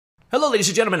Hello ladies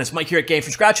and gentlemen, it's Mike here at Game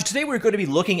From Scratch, and today we're going to be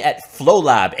looking at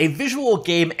Flowlab, a visual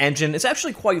game engine. It's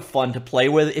actually quite fun to play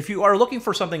with if you are looking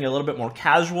for something a little bit more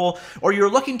casual, or you're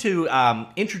looking to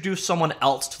introduce someone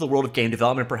else to the world of game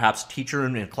development, perhaps a teacher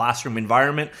in a classroom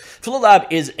environment. Flowlab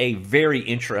is a very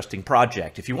interesting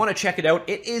project. If you want to check it out,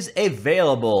 it is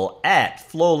available at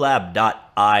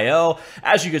flowlab.io.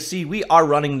 As you can see, we are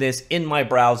running this in my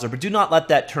browser, but do not let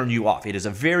that turn you off. It is a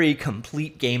very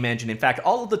complete game engine. In fact,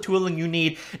 all of the tooling you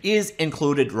need is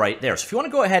included right there. So if you want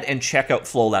to go ahead and check out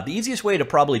Flowlab, the easiest way to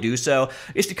probably do so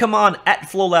is to come on at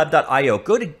flowlab.io,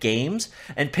 go to games,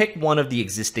 and pick one of the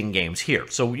existing games here.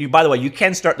 So by the way, you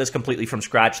can start this completely from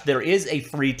scratch. There is a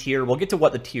free tier. We'll get to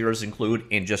what the tiers include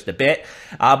in just a bit.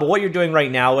 But what you're doing right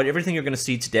now, everything you're going to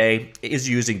see today is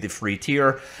using the free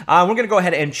tier. We're going to go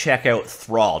ahead and check out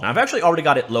Thrall. Now, I've actually already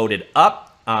got it loaded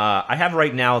up. I have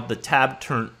right now the tab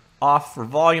turned off for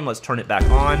volume. Let's turn it back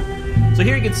on. So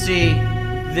here you can see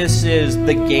this is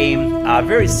the game,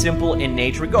 very simple in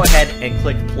nature. We go ahead and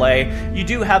click play. You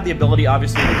do have the ability,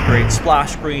 obviously, to create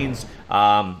splash screens,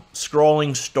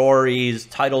 scrolling stories,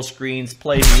 title screens,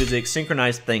 play music,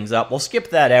 synchronize things up. We'll skip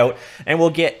that out, and we'll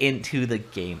get into the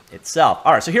game itself.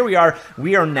 All right, so here we are.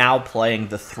 We are now playing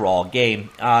the Thrall game.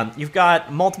 You've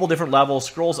got multiple different levels,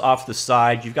 scrolls off the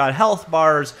side. You've got health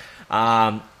bars.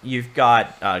 You've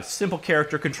got simple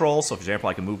character controls. So, for example,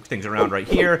 I can move things around right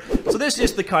here. So this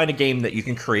is the kind of game that you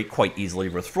can create quite easily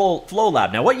with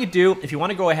Flowlab. Now, what you do, if you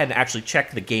want to go ahead and actually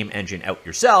check the game engine out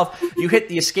yourself, you hit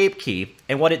the escape key,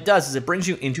 and what it does is it brings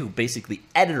you into basically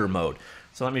editor mode.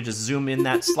 So let me just zoom in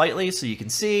that slightly so you can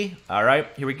see. All right,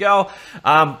 here we go.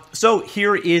 So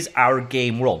here is our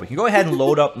game world. We can go ahead and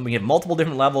load up, and we have multiple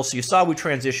different levels. So you saw we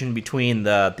transitioned between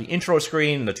the intro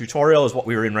screen and the tutorial is what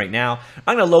we were in right now.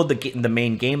 I'm going to load the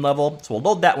main game level. So we'll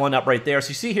load that one up right there. So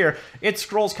you see here, it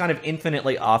scrolls kind of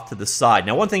infinitely off to the side.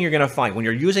 Now, one thing you're going to find when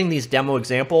you're using these demo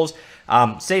examples,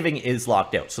 saving is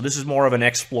locked out. So this is more of an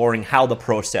exploring how the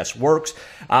process works.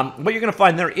 But you're going to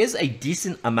find there is a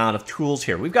decent amount of tools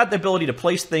here. We've got the ability to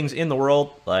place things in the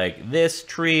world, like this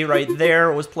tree right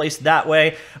there was placed that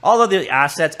way. All of the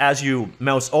assets, as you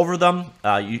mouse over them,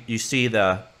 you see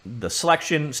the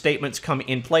selection statements come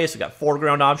in place. We've got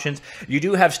foreground options. You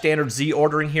do have standard Z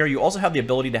ordering here. You also have the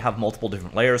ability to have multiple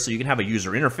different layers. So you can have a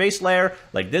user interface layer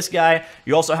like this guy.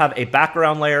 You also have a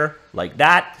background layer like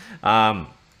that.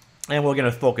 And we're going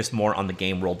to focus more on the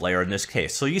game world layer in this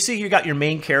case. So you see you got your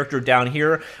main character down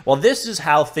here. Well, this is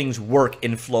how things work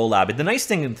in Flowlab. And the nice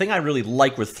thing, the thing I really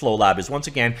like with Flowlab is, once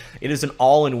again, it is an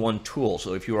all-in-one tool.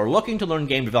 So if you are looking to learn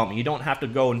game development, you don't have to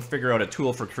go and figure out a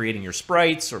tool for creating your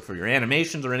sprites or for your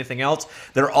animations or anything else.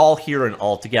 They're all here and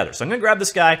all together. So I'm going to grab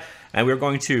this guy, and we're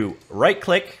going to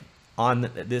right-click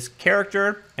on this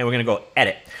character, and we're going to go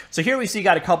edit. So here we see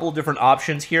got a couple of different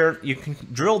options here. You can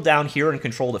drill down here and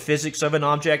control the physics of an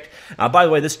object. By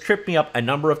the way, this tripped me up a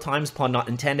number of times, pun not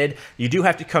intended. You do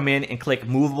have to come in and click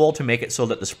movable to make it so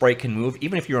that the sprite can move,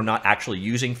 even if you're not actually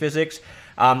using physics.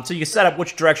 So you can set up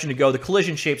which direction to go, the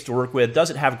collision shapes to work with, does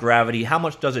it have gravity, how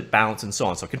much does it bounce, and so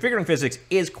on. So configuring physics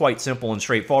is quite simple and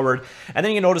straightforward. And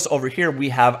then you notice over here we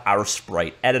have our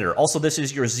sprite editor. Also, this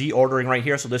is your Z ordering right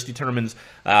here, so this determines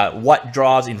what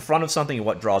draws in front of something and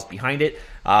what draws behind it.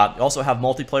 You also have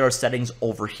multiplayer settings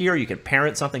over here. You can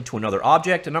parent something to another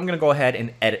object, and I'm going to go ahead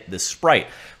and edit this sprite.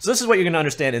 So this is what you're going to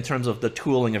understand in terms of the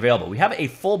tooling available. We have a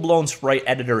full-blown sprite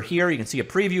editor here. You can see a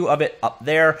preview of it up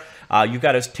there. You've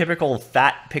got a typical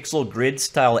fat pixel grid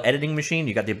style editing machine.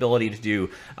 You've got the ability to do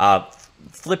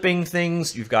flipping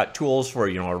things. You've got tools for,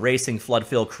 erasing, flood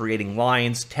fill, creating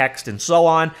lines, text, and so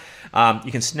on.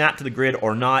 You can snap to the grid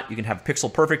or not. You can have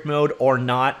pixel perfect mode or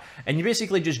not. And you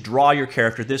basically just draw your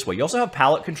character this way. You also have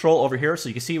palette control over here. So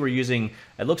you can see we're using,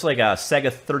 it looks like a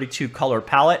Sega 32 color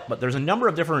palette, but there's a number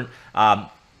of different,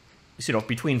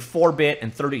 between 4-bit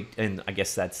and 30, and I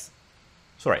guess that's,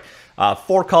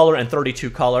 4 color and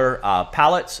 32 color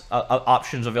palettes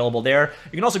options available there.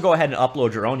 You can also go ahead and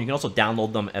upload your own. You can also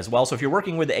download them as well. So if you're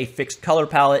working with a fixed color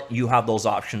palette, you have those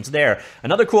options there.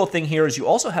 Another cool thing here is you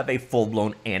also have a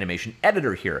full-blown animation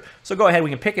editor here. So go ahead, we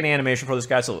can pick an animation for this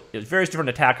guy. So there's various different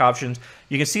attack options.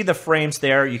 You can see the frames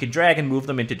there. You can drag and move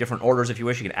them into different orders if you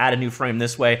wish. You can add a new frame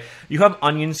this way. You have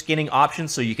onion skinning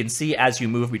options, so you can see as you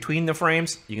move between the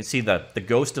frames. You can see the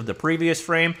ghost of the previous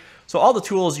frame. So all the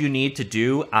tools you need to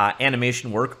do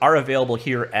animation work are available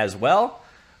here as well.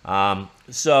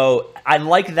 So I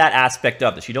like that aspect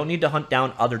of this. You don't need to hunt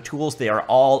down other tools. They are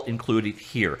all included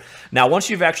here. Now, once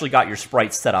you've actually got your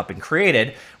sprites set up and created,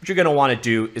 what you're going to want to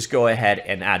do is go ahead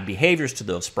and add behaviors to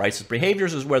those sprites.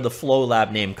 Behaviors is where the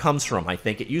Flowlab name comes from. I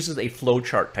think it uses a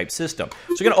flowchart type system.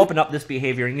 So you're going to open up this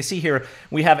behavior, and you see here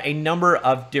we have a number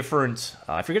of different,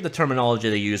 I forget the terminology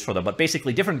they use for them, but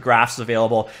basically different graphs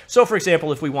available. So for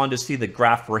example, if we wanted to see the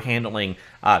graph for handling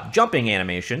jumping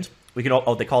animations, we can,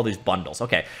 they call these bundles.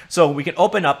 Okay, so we can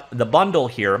open up the bundle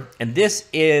here, and this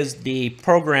is the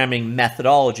programming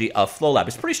methodology of Flowlab.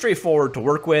 It's pretty straightforward to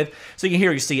work with. So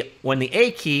you see when the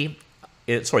A key,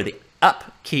 the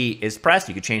up key is pressed,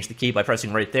 you can change the key by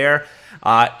pressing right there.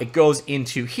 It goes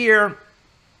into here,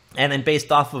 and then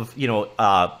based off of,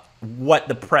 what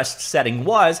the pressed setting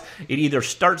was, it either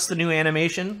starts the new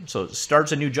animation, so it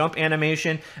starts a new jump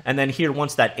animation, and then here,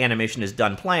 once that animation is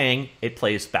done playing, it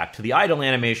plays back to the idle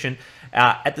animation.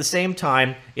 At the same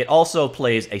time, it also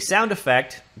plays a sound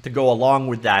effect to go along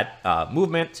with that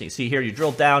movement. So you see here, you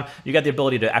drill down, you got the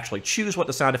ability to actually choose what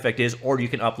the sound effect is, or you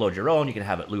can upload your own, you can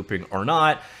have it looping or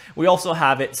not. We also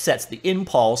have it sets the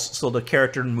impulse so the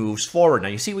character moves forward. Now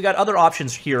you see we got other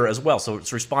options here as well. So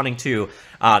it's responding to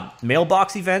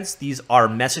mailbox events. These are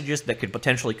messages that could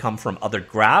potentially come from other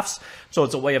graphs. So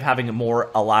it's a way of having a more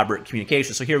elaborate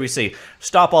communication. So here we see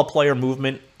stop all player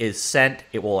movement is sent.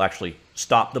 It will actually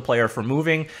stop the player from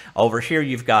moving. Over here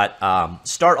you've got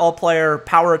start all player,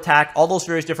 power attack, all those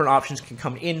various different options can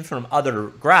come in from other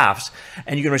graphs,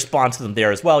 and you can respond to them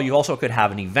there as well. You also could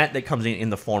have an event that comes in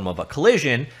the form of a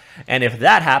collision, and if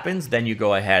that happens, then you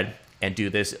go ahead and do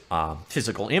this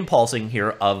physical impulsing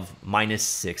here of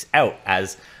 -6 out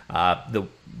as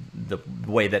the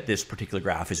way that this particular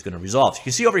graph is going to resolve. So you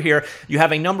can see over here, you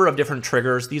have a number of different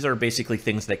triggers. These are basically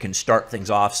things that can start things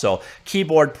off. So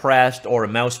keyboard pressed, or a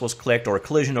mouse was clicked, or a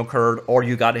collision occurred, or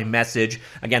you got a message.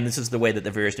 Again, this is the way that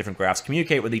the various different graphs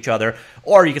communicate with each other.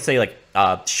 Or you could say like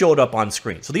showed up on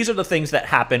screen. So these are the things that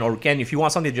happen. Or again, if you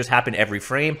want something to just happen every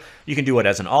frame, you can do it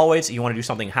as an always. If you want to do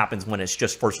something that happens when it's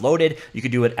just first loaded, you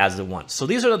can do it as a once. So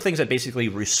these are the things that basically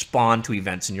respond to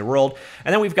events in your world.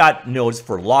 And then we've got nodes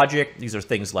for logic. These are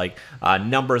things like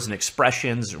numbers and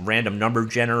expressions, random number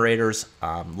generators,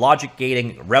 logic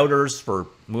gating, routers for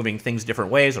moving things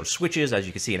different ways, or switches, as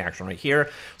you can see in action right here.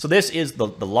 So this is the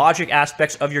logic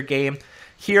aspects of your game.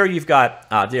 Here you've got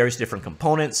various different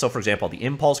components. So for example, the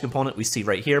impulse component we see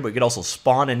right here, but you could also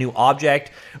spawn a new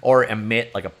object or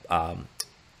emit like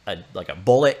a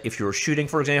bullet. If you were shooting,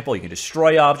 for example, you can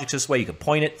destroy objects this way. You can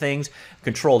point at things,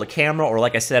 control the camera, or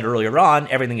like I said earlier on,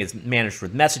 everything is managed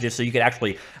with messages, so you could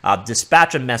actually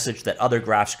dispatch a message that other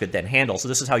graphs could then handle. So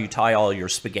this is how you tie all your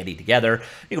spaghetti together.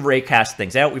 You can raycast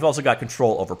things out. We've also got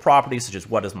control over properties, such as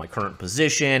what is my current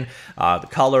position, the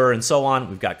color, and so on.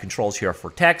 We've got controls here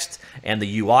for text and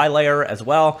the UI layer as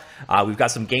well. We've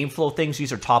got some game flow things.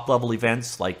 These are top-level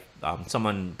events, like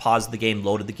someone paused the game,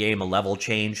 loaded the game, a level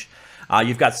change.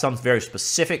 You've got some very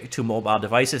specific to mobile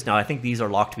devices. Now, I think these are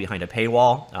locked behind a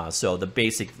paywall, so the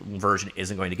basic version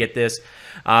isn't going to get this.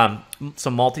 Some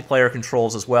multiplayer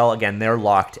controls as well. Again, they're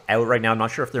locked out right now. I'm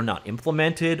not sure if they're not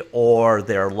implemented or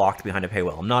they're locked behind a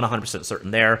paywall. I'm not 100%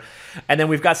 certain there. And then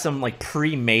we've got some like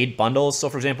pre-made bundles. So,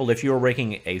 for example, if you were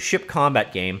making a ship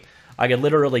combat game, I could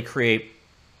literally create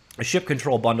a ship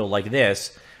control bundle like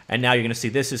this, and now you're going to see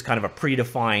this is kind of a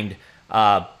predefined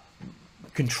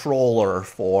controller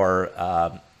for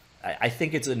I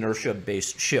think it's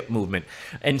inertia-based ship movement.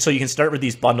 And so you can start with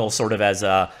these bundles sort of as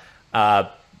a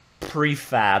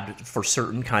prefabbed for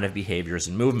certain kind of behaviors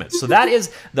and movements. So that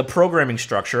is the programming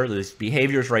structure, these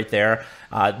behaviors right there.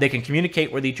 They can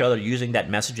communicate with each other using that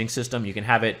messaging system. You can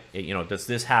have it, does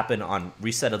this happen on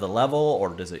reset of the level, or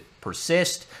does it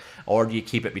persist? Or do you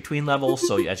keep it between levels?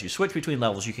 So as you switch between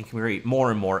levels, you can create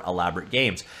more and more elaborate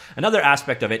games. Another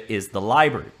aspect of it is the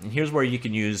library. And here's where you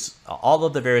can use all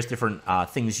of the various different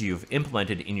things you've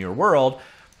implemented in your world.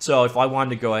 So if I wanted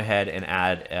to go ahead and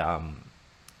add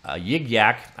a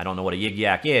yig-yak, I don't know what a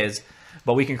yig-yak is,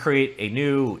 but we can create a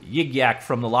new yig-yak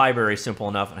from the library, simple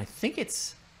enough. And I think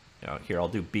it's, here, I'll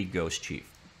do Be Ghost Chief.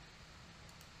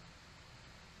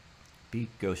 Be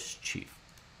Ghost Chief.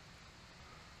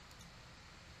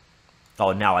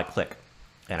 Oh, now I click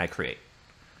and I create.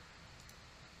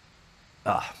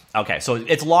 Okay, so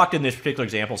it's locked in this particular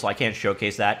example, so I can't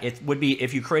showcase that. It would be,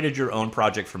 if you created your own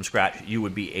project from scratch, you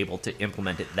would be able to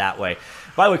implement it that way.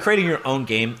 By the way, creating your own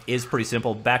game is pretty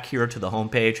simple. Back here to the home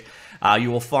page, you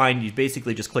will find you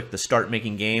basically just click the Start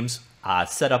Making Games,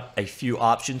 set up a few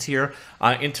options here.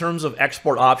 In terms of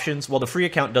export options, well, the free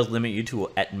account does limit you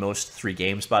to at most 3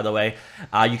 games, by the way.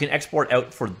 You can export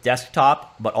out for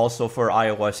desktop, but also for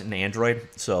iOS and Android.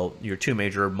 So your 2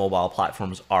 major mobile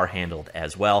platforms are handled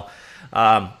as well.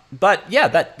 But yeah,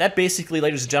 that basically,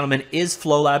 ladies and gentlemen, is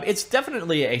Flowlab. It's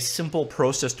definitely a simple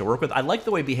process to work with. I like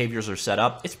the way behaviors are set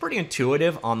up. It's pretty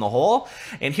intuitive on the whole.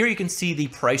 And here you can see the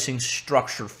pricing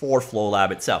structure for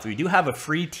Flowlab itself. We do have a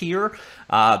free tier.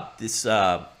 This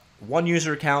 1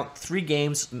 user account, 3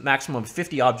 games, maximum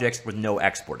 50 objects with no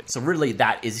exporting. So really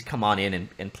that is come on in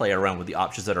and play around with the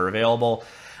options that are available.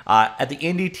 At the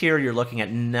indie tier, you're looking at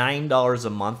 $9 a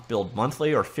month billed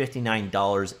monthly, or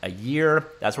 $59 a year.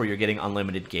 That's where you're getting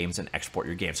unlimited games and export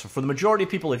your games. So for the majority of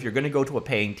people, if you're going to go to a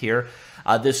paying tier,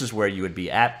 this is where you would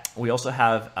be at. We also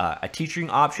have a teaching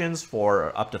options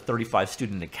for up to 35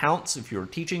 student accounts if you're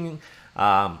teaching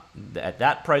at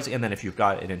that price. And then if you've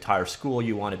got an entire school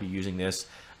you want to be using this,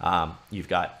 you've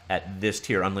got at this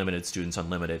tier unlimited students,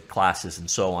 unlimited classes, and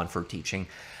so on for teaching.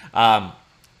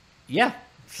 Yeah.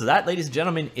 So that, ladies and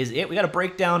gentlemen, is it. We got a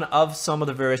breakdown of some of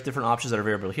the various different options that are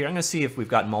available here. I'm going to see if we've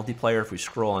got multiplayer, if we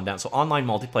scroll on down. So online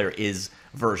multiplayer is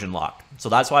version locked. So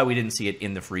that's why we didn't see it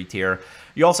in the free tier.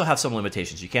 You also have some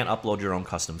limitations. You can't upload your own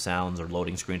custom sounds or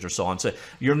loading screens or so on. So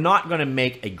you're not going to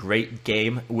make a great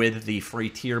game with the free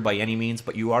tier by any means,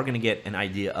 but you are going to get an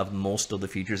idea of most of the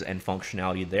features and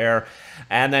functionality there.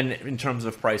 And then in terms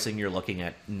of pricing, you're looking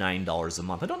at $9 a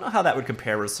month. I don't know how that would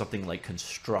compare with something like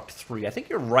Construct 3. I think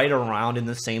you're right around in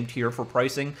the same tier for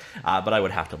pricing, but I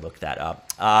would have to look that up.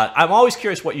 I'm always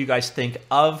curious what you guys think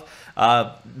of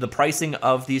the pricing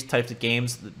of these types of games.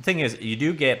 The thing is, you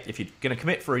do get, if you're going to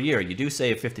commit for a year, you do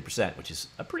save 50%, which is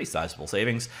a pretty sizable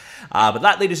savings. But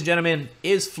that, ladies and gentlemen,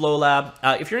 is Flowlab.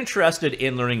 If you're interested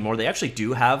in learning more, they actually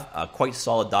do have quite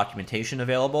solid documentation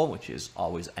available, which is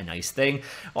always a nice thing.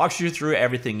 Walks you through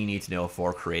everything you need to know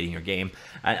for creating your game.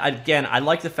 And again, I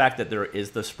like the fact that there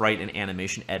is the sprite and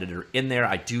animation editor in there.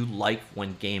 I do like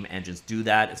when game engines do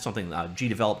that. It's something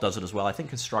GDevelop does it as well. I think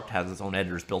Construct has its own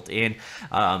editors built in.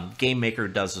 Game Maker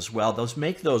does as well. Those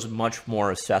make those much more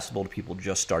accessible to people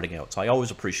just starting out. So I always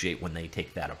appreciate when they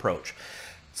take that approach.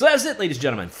 So that's it, ladies and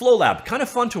gentlemen. Flowlab, kind of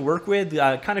fun to work with,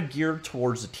 kind of geared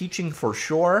towards the teaching for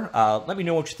sure. Let me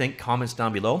know what you think, comments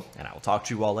down below, and I will talk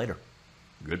to you all later.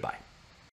 Goodbye.